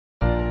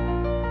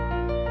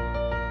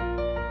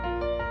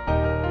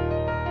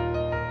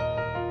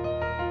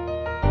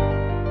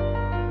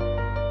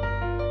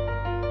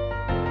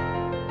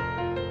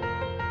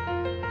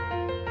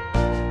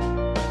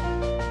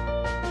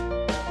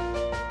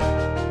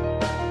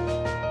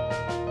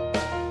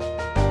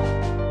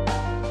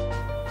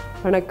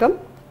வணக்கம்.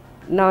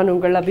 நான்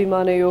உங்கள்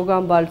அபிமான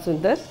யோகாம்பால்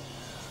சுந்தர்.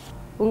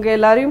 உங்கள்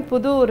எல்லாரையும்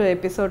புது ஒரு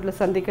எபிசோடில்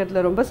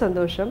சந்திக்கிறதுல ரொம்ப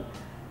சந்தோஷம்.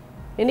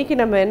 இன்றைக்கி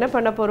நம்ம என்ன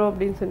பண்ண போகிறோம்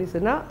அப்படின்னு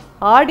சொன்னால்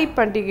ஆடி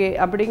பண்டிகை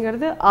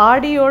அப்படிங்கிறது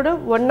ஆடியோட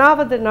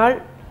 1வது நாள்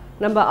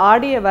நம்ம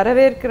ஆடியை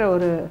வரவேற்கிற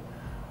ஒரு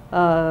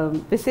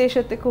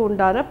விசேஷத்துக்கு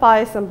உண்டான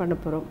பாயசம் பண்ண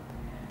போகிறோம்.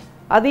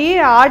 அதையே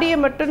ஆடியை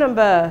மட்டும்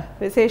நம்ம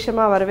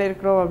விசேஷமாக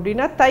வரவேற்கிறோம்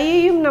அப்படின்னா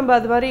தையையும் நம்ம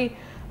அது மாதிரி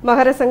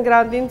மகர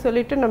சங்கராந்தின்னு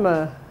சொல்லிட்டு நம்ம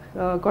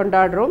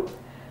கொண்டாடுறோம்.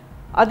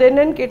 அது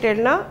என்னன்னு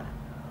கேட்டேன்னா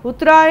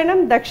உத்தராயணம்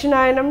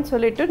தட்சிணாயணம்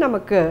சொல்லிட்டு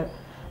நமக்கு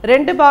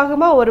 2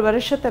 பாகமாக ஒரு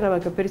வருஷத்தை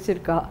நமக்கு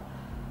பிரிச்சிருக்கா.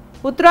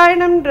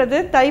 உத்தராயணம்ன்றது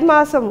தை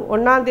மாதம்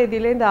 1ஆம்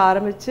தேதியிலேருந்து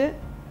ஆரம்பித்து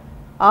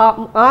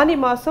ஆனி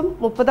மாதம்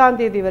 30ஆம்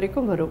தேதி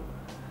வரைக்கும் வரும்.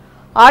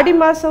 ஆடி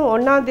மாதம்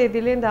 1ஆம்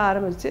தேதியிலேருந்து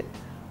ஆரம்பித்து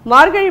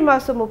மார்கழி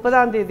மாதம்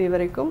 30ஆம் தேதி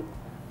வரைக்கும்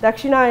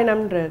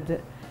தட்சிணாயணம்ன்றது.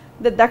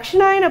 இந்த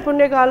தட்சிணாயன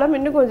புண்ணிய காலம்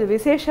இன்னும் கொஞ்சம்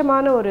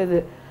விசேஷமான ஒரு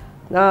இது.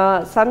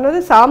 நான் சொன்னது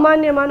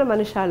சாமானியமான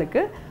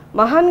மனுஷாளுக்கு,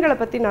 மகான்களை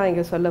பற்றி நான்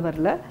இங்கே சொல்ல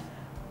வரல.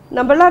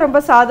 நம்மளாம் ரொம்ப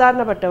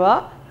சாதாரணப்பட்டவா.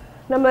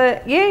 நம்ம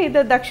ஏன்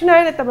இதை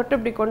தட்சிணாயனத்தை மட்டும்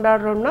இப்படி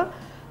கொண்டாடுறோம்னா,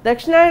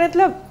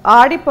 தட்சிணாயனத்தில்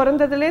ஆடி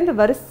பிறந்ததுலேருந்து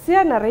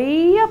வரிசையாக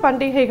நிறைய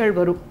பண்டிகைகள்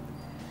வரும்.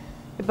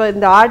 இப்போ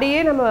இந்த ஆடியே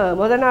நம்ம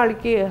முதல்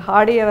நாளைக்கு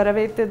ஆடியை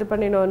வரவேற்று இது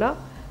பண்ணினோன்னா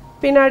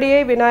பின்னாடியே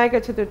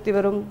விநாயகர் சதுர்த்தி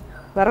வரும்,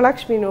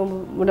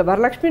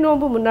 வரலக்ஷ்மி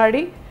நோம்பு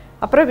முன்னாடி,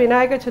 அப்புறம்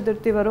விநாயகர்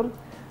சதுர்த்தி வரும்,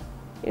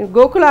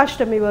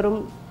 கோகுலாஷ்டமி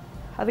வரும்,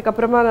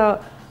 அதுக்கப்புறமா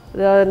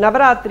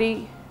நவராத்திரி,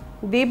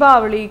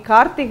 தீபாவளி,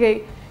 கார்த்திகை,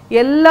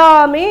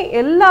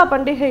 எல்லா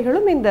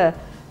பண்டிகைகளும் இந்த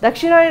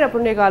தட்சிணாயன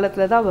புண்ணிய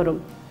காலத்தில் தான் வரும்.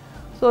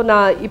 ஸோ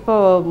நான் இப்போ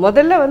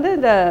முதல்ல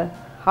இந்த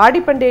ஆடி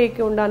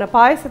பண்டிகைக்கு உண்டான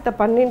பாயசத்தை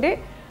பண்ணிட்டே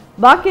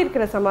பாக்கி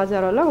இருக்கிற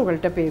சமாச்சாரம்லாம்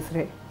உங்கள்கிட்ட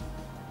பேசுகிறேன்.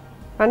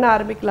 பண்ண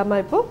ஆரம்பிக்கலாமா?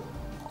 இப்போது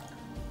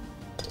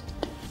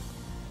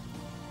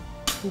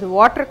இந்த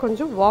வாட்டரை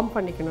கொஞ்சம் வார்ம்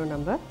பண்ணிக்கணும்.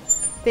 நம்ம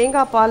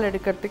தேங்காய் பால்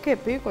எடுக்கிறதுக்கு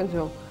எப்பயும்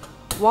கொஞ்சம்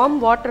வார்ம்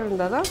வாட்டர்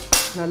இருந்தால் தான்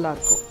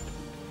நல்லாயிருக்கும்.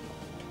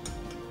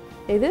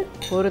 இது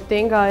ஒரு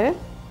தேங்காயை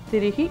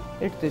திருகி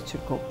எடுத்து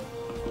வச்சுருக்கோம்.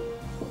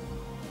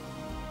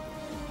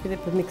 இது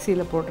இப்போ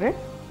மிக்சியில் போடுறேன்.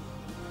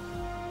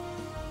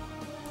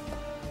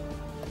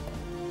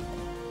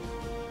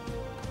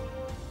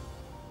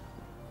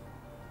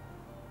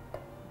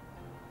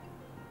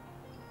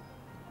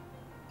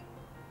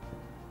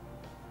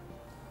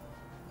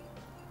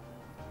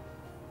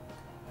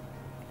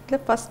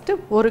 இதில் first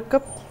 1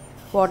 cup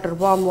water,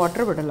 warm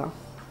water விடலாம்.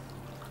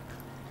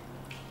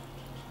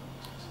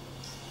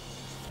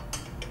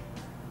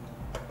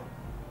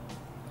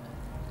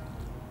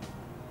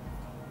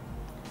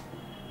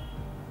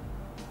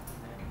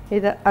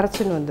 இதை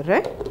அரைச்சின்னு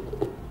வந்துடுறேன்.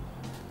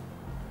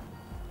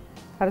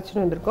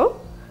 அரைச்சின்னு வந்திருக்கோம்.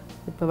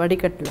 இப்போ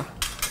வடிகட்டலாம்.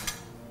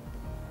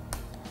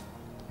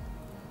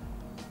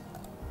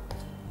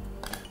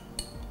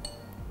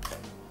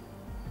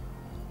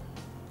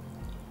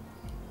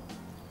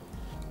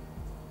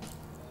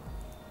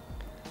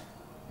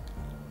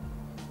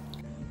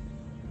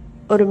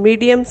 ஒரு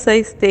மீடியம்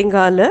சைஸ்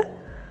தேங்காயில்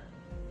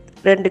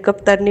 2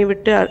 கப் தண்ணி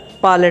விட்டு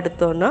பால்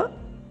எடுத்தோன்னா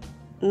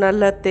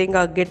நல்ல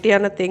தேங்காய்,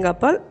 கெட்டியான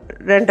தேங்காய் பால்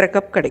 2.5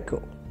 கப்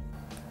கிடைக்கும்.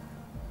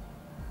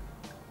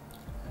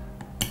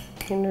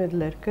 இன்னும்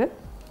இதில் இருக்குது.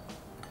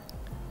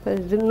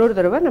 இது இன்னொரு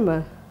தடவை நம்ம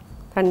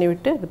தண்ணி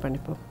விட்டு இது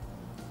பண்ணிப்போம்.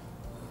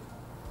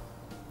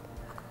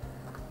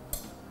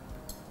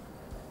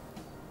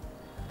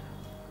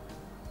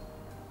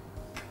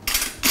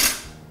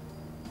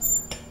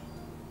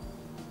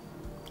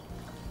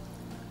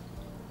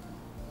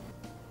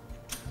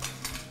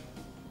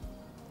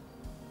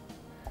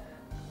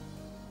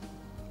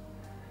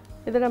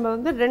 இதை நம்ம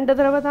 2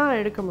 தடவை தான்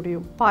எடுக்க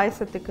முடியும்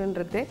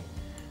பாயசத்துக்குன்றதே.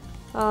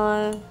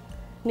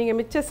 நீங்கள்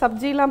மிச்ச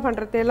சப்ஜிலாம்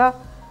பண்ணுறதெல்லாம்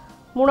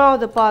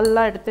 3வது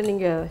பால்லாம் எடுத்து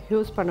நீங்கள்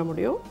யூஸ் பண்ண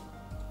முடியும்.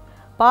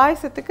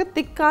 பாயசத்துக்கு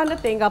திக்கான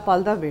தேங்காய்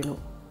பால் தான்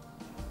வேணும்.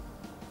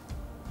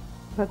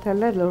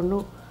 அதெல்லாம் இதில்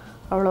ஒன்றும்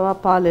அவ்வளோவா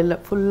பால் இல்லை,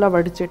 ஃபுல்லாக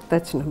வடித்து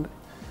எடுத்தாச்சு. நம்ம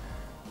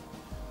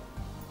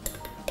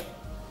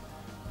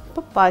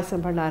இப்போ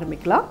பாயசம் பண்ண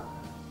ஆரம்பிக்கலாம்.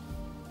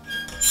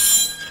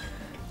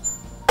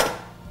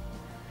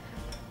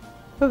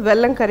 இப்போ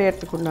வெல்லம்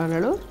கரையிறதுக்கு உண்டான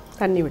அளவு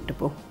தண்ணி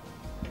விட்டுப்போம்.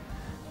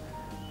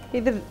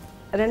 இது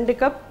 2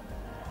 கப்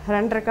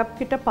 2.5 கப்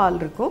கிட்ட பால்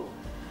இருக்கும்.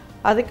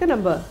 அதுக்கு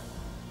நம்ம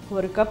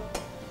 1 கப்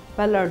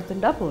வெல்லம்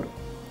எடுத்துட்டா போதும்.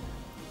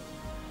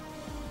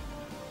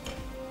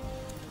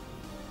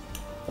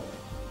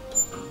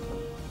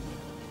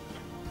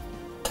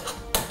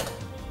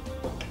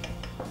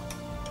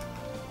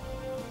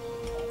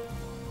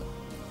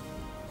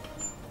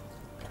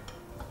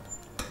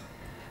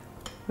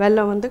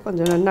 வெல்லம்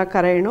கொஞ்சம் நல்லா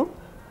கரையணும்.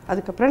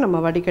 அதுக்கப்புறம் நம்ம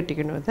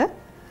வடிகட்டிக்கணும். இதை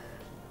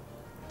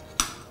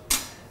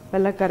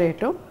வெல்லம்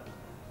கரையட்டும்.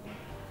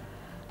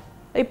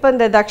 இப்போ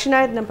இந்த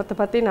தட்சிணாயனத்தை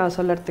பற்றி நான்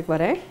சொல்கிறதுக்கு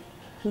வரேன்.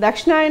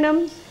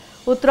 தட்சிணாயனம்,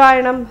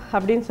 உத்தராயணம்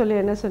அப்படின்னு சொல்லி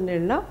என்ன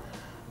சொன்னேன்னா,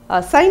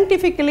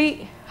 சயின்டிஃபிக்கலி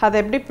அதை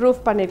எப்படி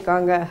ப்ரூஃப்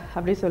பண்ணியிருக்காங்க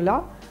அப்படி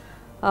சொல்லலாம்.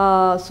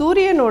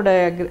 சூரியனோட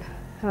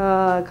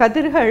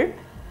கதிர்கள்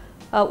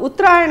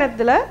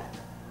உத்தராயணத்தில்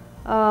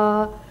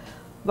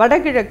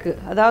வடகிழக்கு,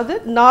 அதாவது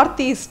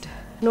நார்த் ஈஸ்ட்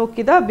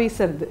நோக்கி தான்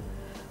வீசுறது.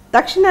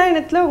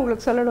 தட்சிணாயனத்தில்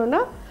உங்களுக்கு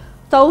சொல்லணும்னா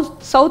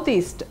சவுத்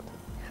ஈஸ்ட்,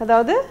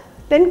 அதாவது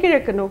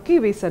தென்கிழக்கு நோக்கி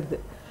வீசுறது.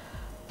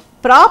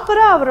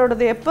 ப்ராப்பராக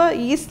அவரோடது எப்போ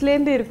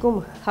ஈஸ்ட்லேருந்து இருக்கும்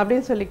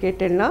அப்படின்னு சொல்லி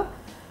கேட்டேன்னா,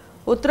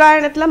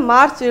 உத்தராயணத்தில்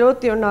மார்ச்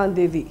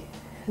 21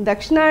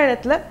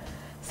 தட்சிணாயணத்தில்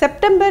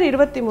செப்டம்பர்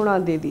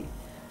 23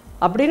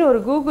 அப்படின்னு ஒரு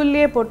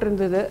கூகுள்லேயே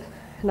போட்டிருந்தது.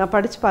 நான்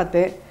படித்து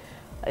பார்த்தேன்.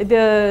 இது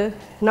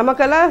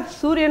நமக்கெல்லாம்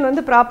சூரியன்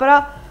வந்து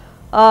ப்ராப்பராக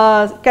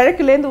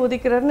கிழக்குலேருந்து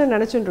உதிக்கிறன்னு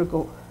நினச்சிட்டு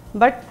இருக்கோம்.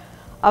 பட்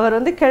அவர்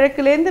வந்து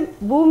கிழக்குலேருந்து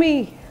பூமி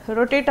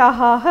ரொட்டேட் ஆக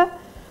ஆக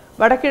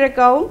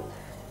வடகிழக்காகவும்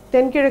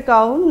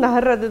தென்கிழக்காகவும்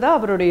நகர்றது தான்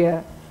அவருடைய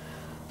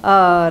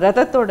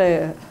ரதத்தோட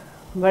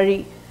வழி.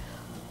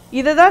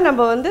 இதை தான்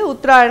நம்ம வந்து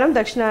உத்தராயணம்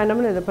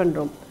தட்சிணாயணம்னு இது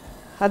பண்ணுறோம்.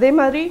 அதே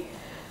மாதிரி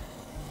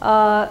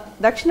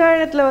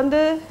தட்சிணாயணத்தில்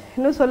வந்து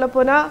இன்னும்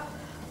சொல்லப்போனால்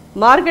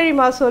மார்கழி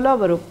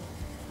மாதம்லாம் வரும்.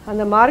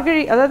 அந்த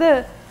மார்கழி, அதாவது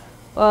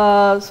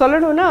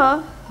சொல்லணுன்னா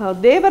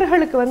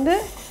தேவர்களுக்கு வந்து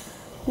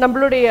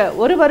நம்மளுடைய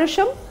ஒரு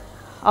வருஷம்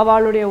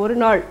அவளுடைய ஒரு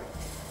நாள்.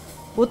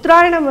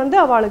 உத்தராயணம் வந்து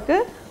அவளுக்கு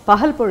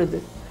பகல் பொழுது,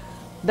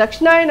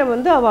 தட்சிணாயணம்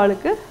வந்து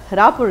அவளுக்கு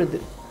ராப்பொழுது.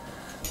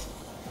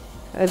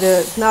 அது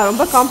நான்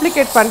ரொம்ப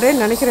காம்ப்ளிகேட்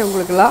பண்ணுறேன்னு நினைக்கிறேன்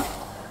உங்களுக்கெல்லாம்.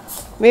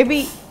 மேபி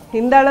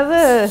இந்த அளவு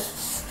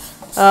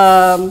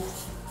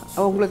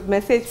உங்களுக்கு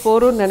மெசேஜ்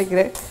போகிறோன்னு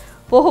நினைக்கிறேன்.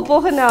 போக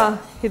போக நான்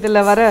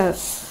இதில் வர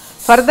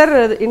ஃபர்தர்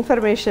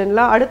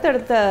இன்ஃபர்மேஷன்லாம்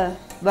அடுத்தடுத்த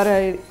வர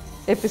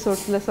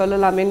எபிசோட்ஸில்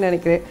சொல்லலாமேன்னு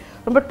நினைக்கிறேன்.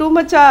 ரொம்ப டூ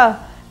மச்சாக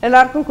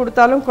எல்லாருக்கும்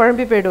கொடுத்தாலும்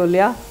குழம்பி போய்டும்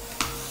இல்லையா?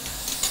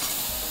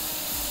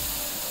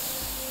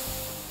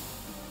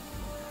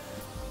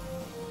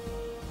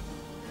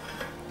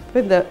 இப்போ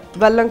இந்த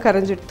வெல்லம்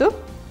கரைஞ்சிடுத்து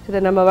இதை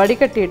நம்ம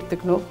வடிகட்டி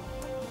எடுத்துக்கணும்.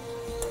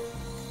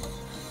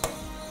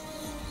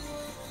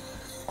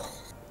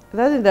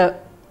 அதாவது இந்த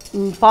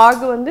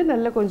பாகு வந்து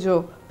நல்ல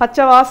கொஞ்சம்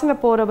பச்சை வாசனை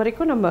போகிற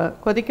வரைக்கும் நம்ம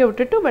கொதிக்க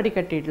விட்டுட்டு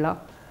வடிகட்டிடலாம்.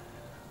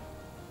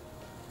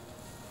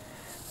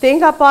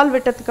 தேங்காய் பால்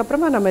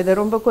விட்டதுக்கப்புறமா நம்ம இதை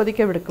ரொம்ப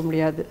கொதிக்க விடுக்க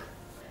முடியாது.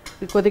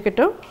 இது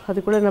கொதிக்கட்டும்.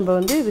 அதுக்குள்ளே நம்ம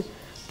வந்து இது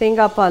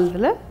தேங்காய்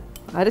பாலில்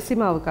அரிசி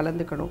மாவு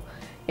கலந்துக்கணும்.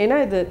 ஏன்னா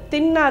இது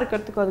தின்னாக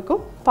இருக்கிறதுக்கு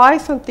அதுக்கும்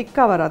பாயசம்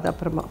திக்காக வராது.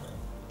 அப்புறமா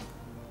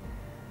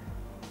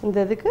இந்த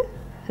இதுக்கு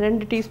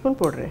 2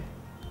 டீஸ்பூன் போடுறேன்.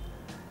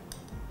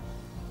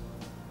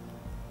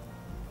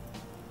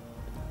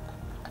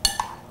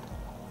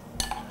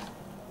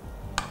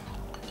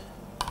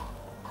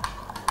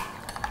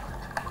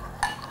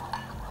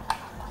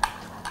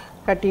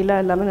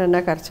 கட்டிலாம் எல்லாமே நல்லா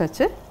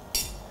கரைச்சாச்சு.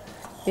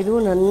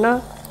 இதுவும் நல்லா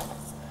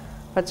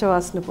பச்சை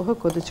வாசனை போக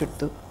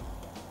கொதிச்சுடுத்து.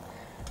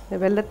 இந்த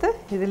வெல்லத்தை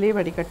இதுலேயே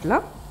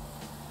வடிகட்டலாம்.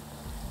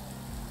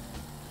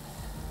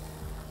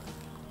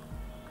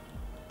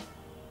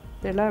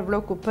 இதெல்லாம் எவ்வளோ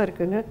குப்பை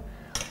இருக்குன்னு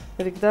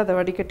இதுக்கு தான் அதை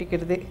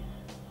வடிகட்டிக்கிறதே.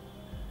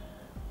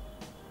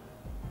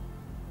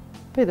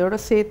 இப்போ இதோட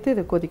சேர்த்து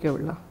இதை கொதிக்க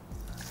விடலாம்.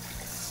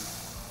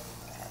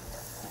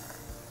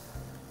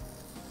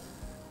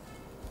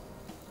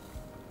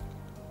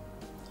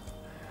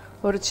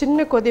 ஒரு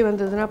சின்ன கொதி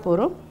வந்ததுன்னா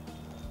போகிறோம்.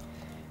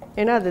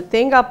 ஏன்னா அது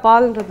தேங்காய்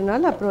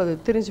பால்ன்றதுனால அப்புறம் அது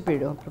திரிஞ்சு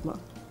போயிடும். அப்புறமா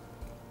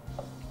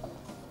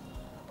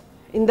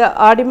இந்த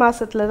ஆடி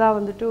மாதத்தில் தான்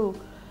வந்துட்டு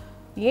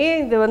ஏன்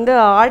இது வந்து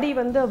ஆடி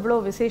வந்து அவ்வளோ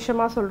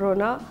விசேஷமாக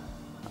சொல்கிறோன்னா,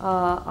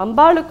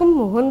 அம்பாளுக்கும்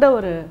உகந்த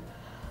ஒரு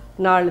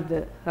நாள் இது.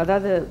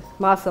 அதாவது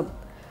மாதம்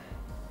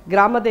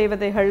கிராம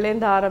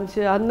தேவதைகள்லேருந்து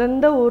ஆரம்பித்து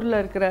அந்தந்த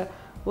ஊரில் இருக்கிற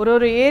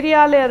ஒரு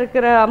ஏரியாவில்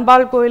இருக்கிற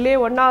அம்பாள் கோயிலே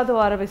 1வது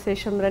வார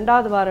விசேஷம்,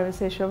 2வது வார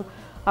விசேஷம்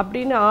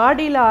அப்படின்னு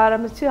ஆடியில்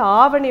ஆரம்பித்து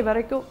ஆவணி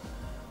வரைக்கும்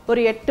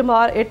ஒரு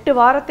 8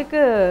 வாரத்துக்கு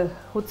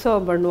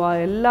உற்சவம்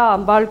பண்ணுவாள் எல்லா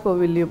அம்பாள்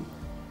கோவில்லையும்.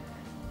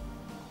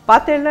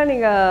 பார்த்தேன்னா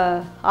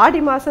நீங்கள் ஆடி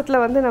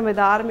மாதத்தில் வந்து நம்ம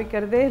இதை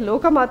ஆரம்பிக்கிறதே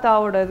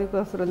லோகமாதாவோட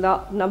இதுக்கோசரம்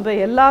தான். நம்ம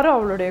எல்லாரும்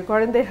அவளுடைய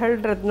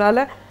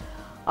குழந்தைகள்ன்றதுனால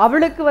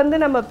அவளுக்கு வந்து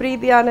நம்ம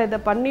பிரீதியான இதை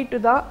பண்ணிட்டு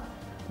தான்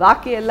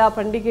பாக்கி எல்லா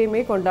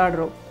பண்டிகையுமே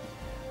கொண்டாடுறோம்.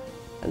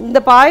 இந்த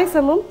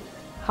பாயசமும்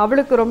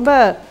அவளுக்கு ரொம்ப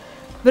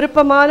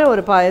விருப்பமான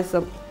ஒரு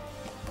பாயசம்.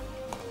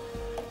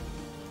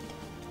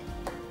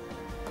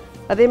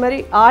 அதே மாதிரி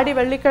ஆடி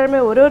வெள்ளிக்கிழமை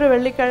ஒரு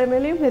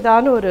வெள்ளிக்கிழமையிலையும்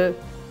ஏதான ஒரு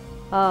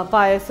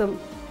பாயசம்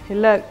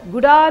இல்லை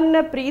குடான்ன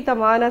பிரீத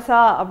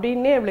மானசா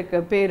அப்படின்னே அவளுக்கு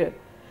பேர்.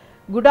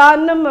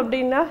 குடான்னம்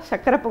அப்படின்னா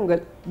சக்கரை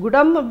பொங்கல்,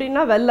 குடம்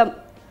அப்படின்னா வெல்லம்,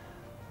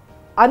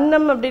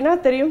 அன்னம் அப்படின்னா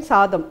தெரியும்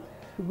சாதம்.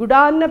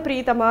 குடான்ன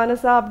பிரீத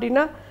மானசா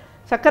அப்படின்னா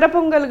சக்கரை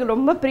பொங்கலுக்கு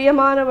ரொம்ப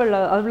பிரியமானவள்,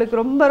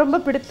 அவளுக்கு ரொம்ப ரொம்ப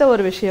பிடித்த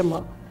ஒரு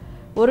விஷயமா.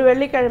 ஒரு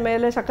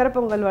வெள்ளிக்கிழமையில் சக்கரை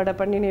பொங்கல் வடை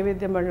பண்ணி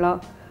நைவேத்தியம்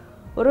பண்ணலாம்.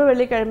 ஒரு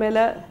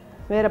வெள்ளிக்கிழமையில்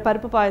வேறு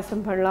பருப்பு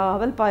பாயசம் பண்ணலாம்,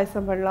 அவல்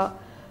பாயசம் பண்ணலாம்.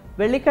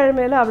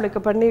 வெள்ளிக்கிழமையில்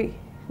அவளுக்கு பண்ணி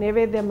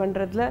நைவேத்தியம்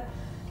பண்ணுறதுல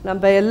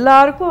நம்ம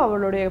எல்லாருக்கும்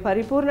அவளுடைய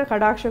பரிபூர்ண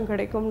கடாட்சம்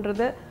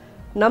கிடைக்கும்ன்றத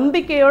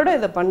நம்பிக்கையோடு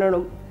இதை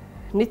பண்ணணும்.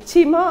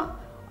 நிச்சயமாக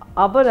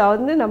அவள்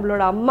வந்து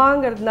நம்மளோட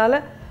அம்மாங்கிறதுனால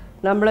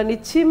நம்மளை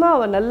நிச்சயமாக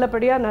அவள்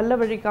நல்லபடியாக நல்ல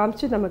வழி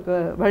காமிச்சு நமக்கு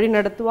வழி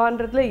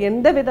நடத்துவான்றதுல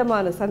எந்த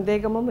விதமான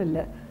சந்தேகமும்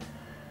இல்லை.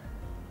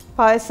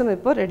 பாயசம்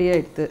இப்போ ரெடி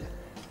ஆகிடுது.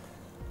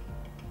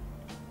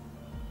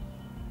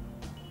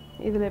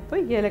 இதில் இப்போ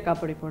ஏலக்காய்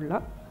பொடி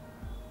போடலாம்.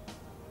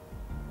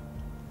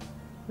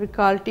 ஒரு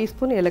 1/4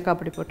 டீஸ்பூன் ஏலக்காய்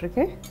பொடி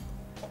போட்டிருக்கேன்.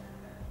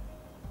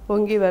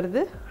 பொங்கி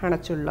வருது,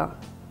 அணைச்சிடலாம்.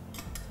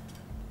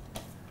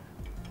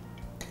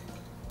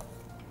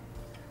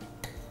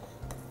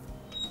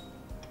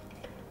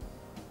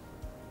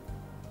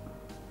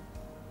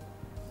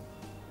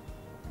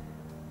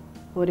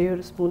 ஒரே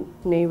ஒரு ஸ்பூன்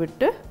நெய்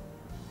விட்டு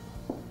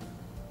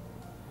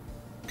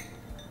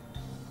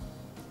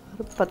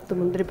ஒரு 10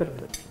 முந்திரி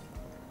பருப்பு,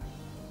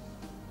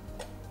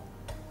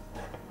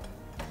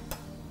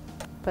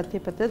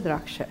 10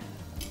 திராட்சை,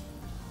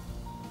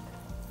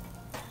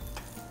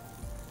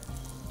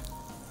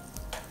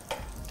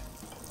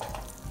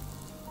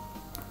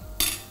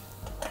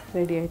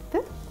 ரெடி ஆயிடுத்து.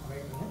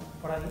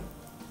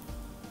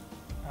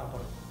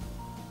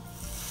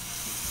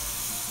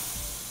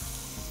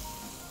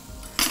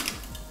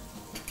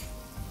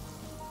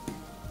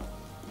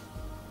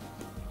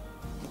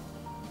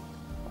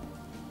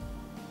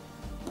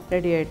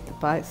 ரெடி ஆகிடுது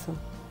பாயசம்.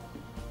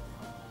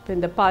 இப்போ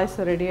இந்த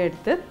பாயசம் ரெடி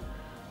ஆகிடுது.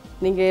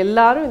 நீங்கள்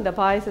எல்லோரும் இந்த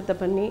பாயசத்தை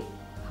பண்ணி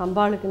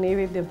அம்பாளுக்கு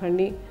நைவேத்தியம்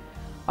பண்ணி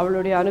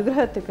அவளுடைய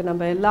அனுகிரகத்துக்கு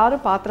நம்ம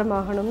எல்லோரும்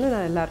பாத்திரமாகணும்னு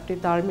நான்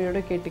எல்லார்ட்டையும்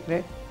தாழ்மையோடு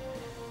கேட்டுக்கிறேன்.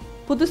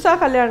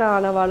 புதுசாக கல்யாணம்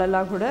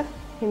ஆனவாளெல்லாம் கூட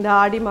இந்த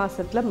ஆடி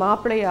மாதத்தில்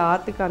மாப்பிள்ளையை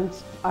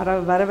ஆற்றுக்கு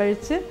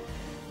வரவழைச்சு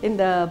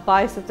இந்த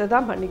பாயசத்தை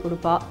தான் பண்ணி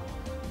கொடுப்பா.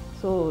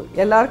 ஸோ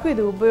எல்லாருக்கும்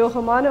இது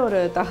உபயோகமான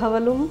ஒரு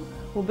தகவலும்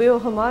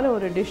உபயோகமான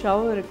ஒரு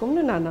டிஷ்ஷாகவும்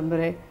இருக்கும்னு நான்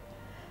நம்புகிறேன்.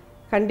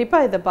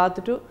 கண்டிப்பாக இதை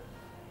பார்த்துட்டு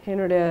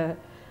என்னுடைய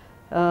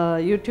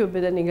யூடியூப்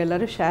இதை நீங்கள்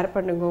எல்லோரும் ஷேர்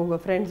பண்ணுங்க,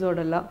 உங்கள்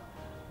ஃப்ரெண்ட்ஸோடெல்லாம்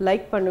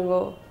லைக் பண்ணுங்க,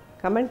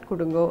 கமெண்ட்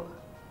கொடுங்க.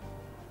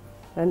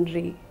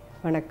 நன்றி,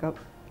 வணக்கம்.